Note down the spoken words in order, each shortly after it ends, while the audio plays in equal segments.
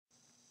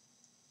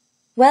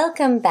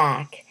Welcome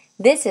back.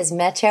 This is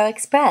Metro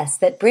Express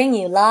that bring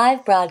you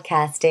live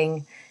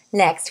broadcasting.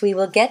 Next, we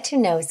will get to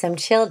know some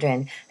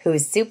children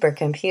whose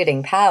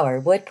supercomputing power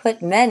would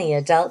put many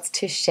adults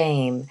to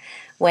shame.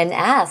 When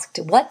asked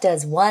what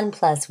does 1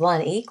 plus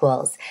 1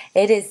 equals,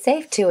 it is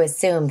safe to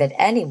assume that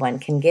anyone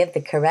can give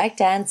the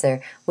correct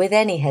answer with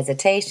any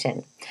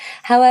hesitation.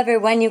 However,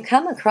 when you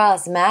come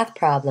across math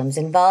problems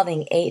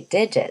involving 8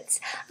 digits,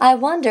 I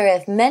wonder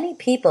if many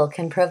people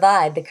can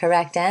provide the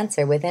correct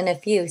answer within a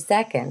few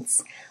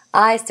seconds.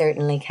 I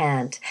certainly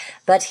can't,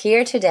 but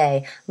here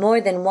today, more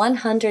than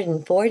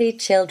 140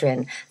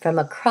 children from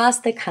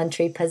across the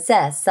country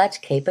possess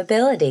such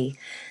capability.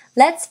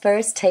 Let's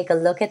first take a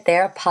look at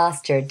their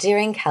posture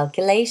during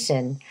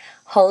calculation.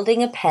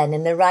 Holding a pen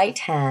in the right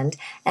hand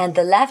and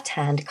the left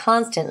hand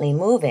constantly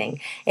moving,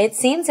 it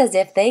seems as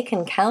if they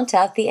can count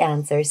out the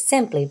answers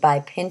simply by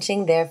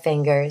pinching their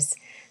fingers.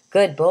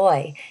 Good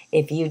boy.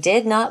 If you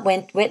did not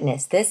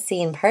witness this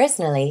scene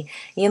personally,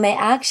 you may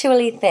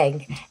actually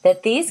think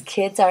that these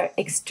kids are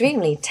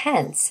extremely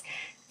tense.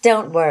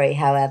 Don't worry,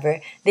 however,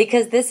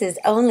 because this is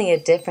only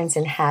a difference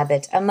in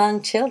habit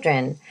among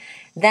children.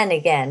 Then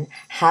again,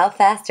 how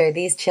fast are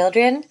these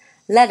children?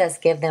 Let us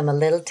give them a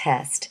little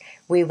test.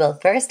 We will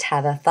first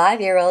have a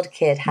 5-year-old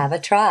kid have a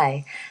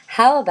try.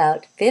 How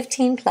about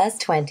 15 plus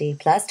 20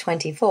 plus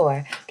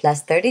 24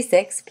 plus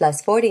 36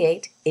 plus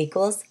 48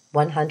 equals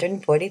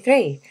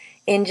 143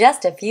 in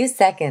just a few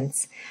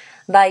seconds?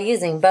 By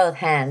using both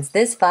hands,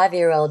 this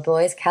 5-year-old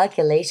boy's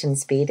calculation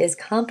speed is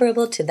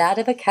comparable to that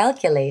of a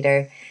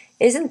calculator.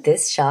 Isn't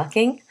this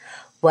shocking?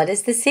 What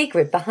is the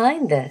secret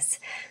behind this?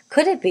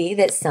 Could it be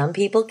that some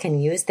people can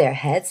use their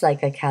heads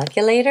like a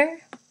calculator?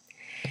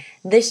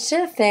 The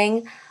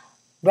ShiFengshou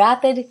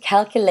Rapid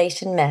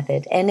Calculation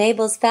method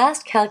enables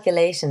fast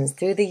calculations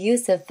through the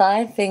use of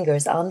 5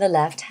 fingers on the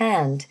left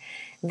hand.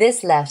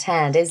 This left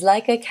hand is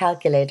like a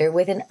calculator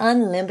with an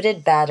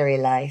unlimited battery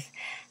life.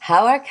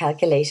 How are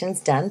calculations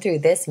done through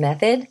this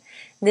method?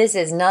 This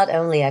is not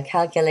only a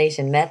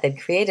calculation method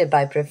created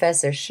by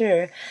Professor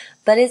Shi,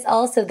 but is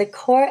also the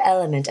core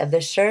element of the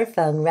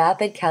ShiFengshou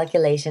Rapid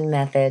Calculation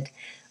method.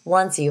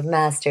 Once you've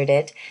mastered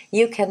it,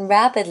 you can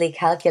rapidly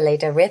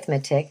calculate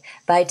arithmetic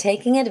by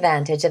taking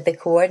advantage of the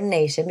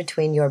coordination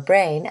between your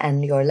brain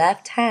and your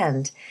left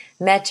hand.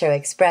 Metro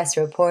Express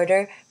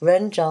reporter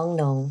Ren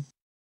Zhongnong.